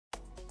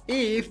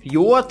If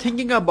you are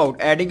thinking about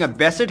adding a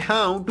Basset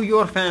Hound to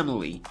your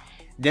family,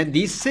 then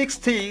these 6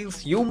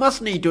 things you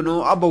must need to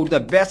know about the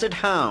Basset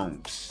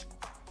Hounds.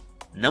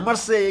 Number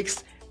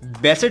 6.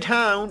 Basset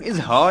Hound is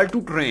hard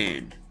to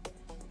train.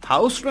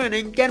 House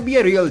training can be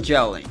a real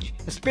challenge,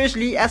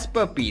 especially as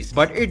puppies,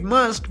 but it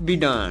must be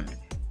done.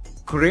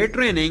 Crate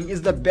training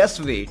is the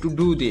best way to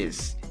do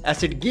this,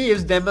 as it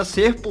gives them a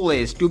safe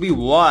place to be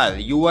while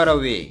you are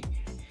away.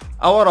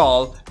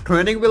 Overall,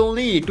 training will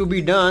need to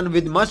be done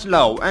with much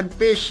love and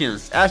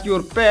patience, as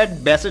your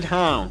pet Basset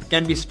Hound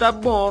can be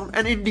stubborn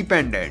and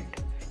independent.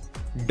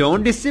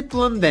 Don't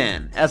discipline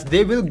them, as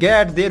they will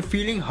get their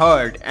feeling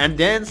hurt and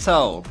then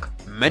sulk.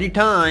 Many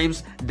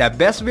times, the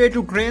best way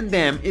to train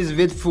them is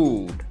with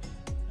food.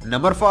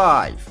 Number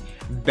 5.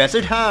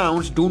 Basset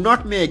Hounds do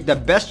not make the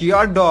best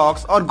yard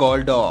dogs or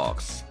guard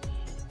dogs.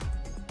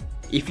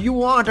 If you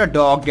want a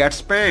dog that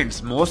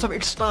spends most of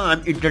its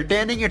time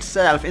entertaining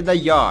itself in the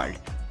yard,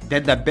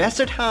 then the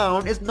Basset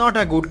Hound is not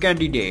a good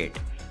candidate.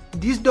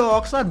 These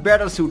dogs are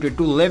better suited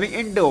to living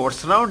indoors,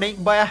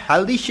 surrounded by a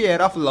healthy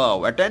share of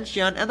love,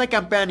 attention, and the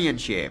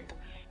companionship.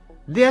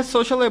 They are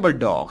sociable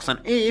dogs, and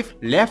if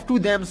left to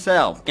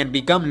themselves can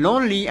become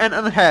lonely and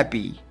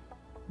unhappy.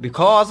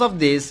 Because of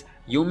this,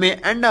 you may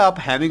end up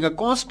having a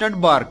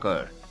constant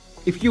barker.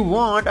 If you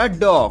want a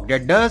dog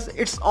that does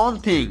its own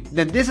thing,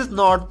 then this is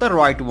not the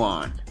right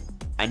one.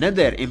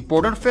 Another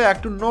important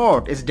fact to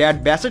note is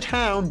that Basset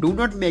Hound do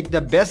not make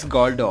the best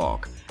guard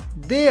dog.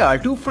 They are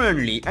too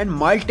friendly and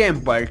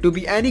mild-tempered to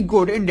be any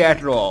good in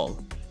that role.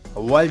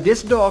 While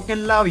this dog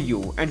can love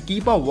you and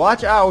keep a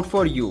watch out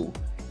for you,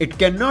 it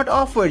cannot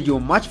offer you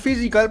much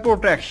physical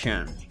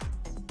protection.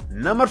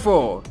 Number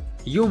 4.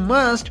 You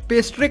must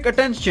pay strict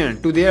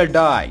attention to their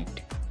diet.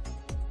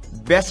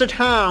 Basset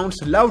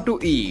Hounds love to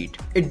eat.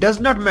 It does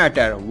not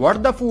matter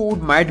what the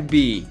food might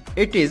be.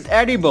 It is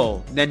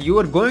edible, then you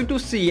are going to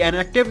see an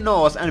active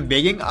nose and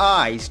begging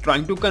eyes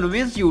trying to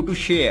convince you to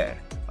share.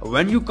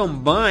 When you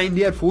combine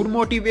their food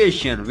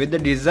motivation with the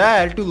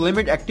desire to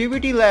limit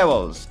activity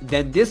levels,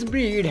 then this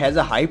breed has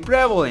a high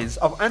prevalence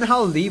of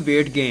unhealthy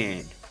weight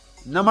gain.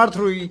 Number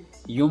 3.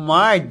 You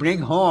might bring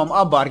home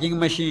a barking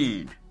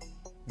machine.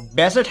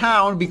 Basset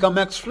Hound become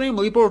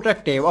extremely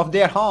protective of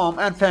their home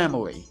and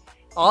family.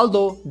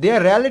 Although they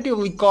are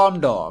relatively calm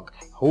dog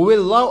who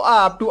will love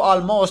up to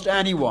almost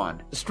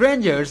anyone,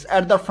 strangers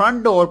at the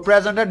front door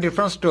present a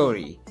different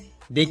story.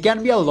 There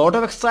can be a lot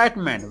of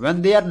excitement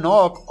when they are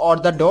knocked or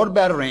the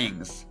doorbell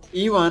rings.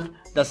 Even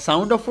the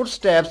sound of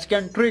footsteps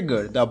can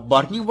trigger the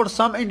barking for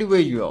some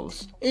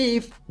individuals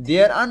if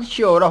they are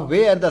unsure of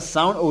where the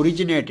sound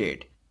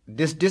originated.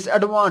 This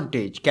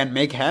disadvantage can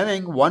make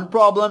having one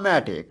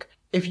problematic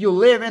if you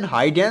live in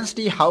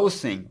high-density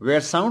housing where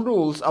sound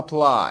rules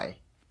apply.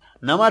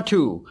 Number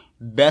 2.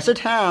 Basset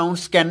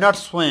Hounds cannot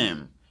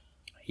swim.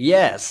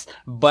 Yes,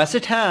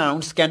 Basset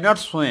Hounds cannot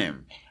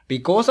swim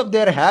because of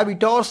their heavy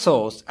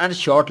torsos and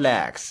short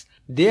legs.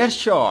 They are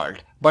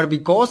short, but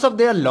because of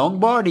their long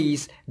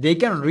bodies, they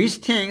can reach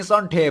things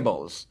on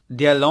tables.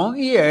 Their long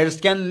ears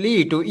can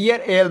lead to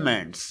ear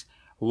ailments,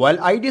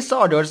 while eye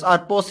disorders are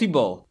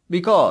possible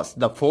because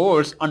the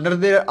folds under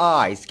their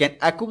eyes can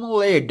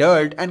accumulate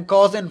dirt and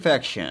cause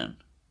infection.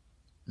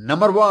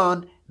 Number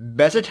 1.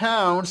 Basset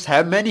Hounds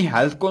have many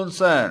health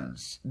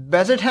concerns.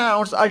 Basset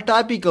Hounds are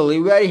typically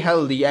very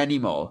healthy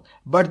animal,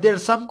 but their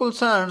some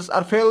concerns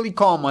are fairly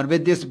common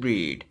with this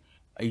breed.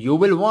 You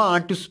will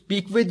want to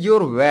speak with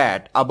your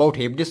vet about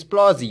hip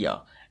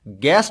dysplasia,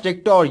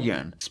 gastric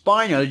torsion,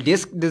 spinal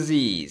disc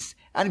disease,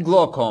 and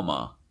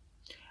glaucoma.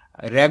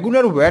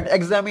 Regular vet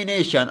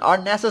examinations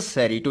are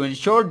necessary to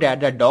ensure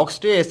that the dog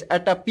stays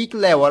at a peak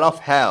level of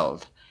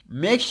health.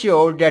 Make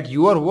sure that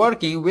you are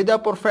working with a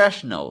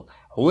professional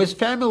who is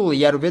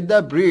familiar with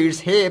the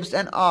breed's hips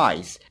and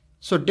eyes,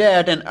 so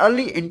that an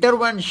early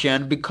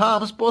intervention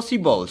becomes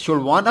possible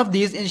should one of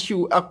these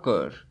issues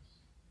occur.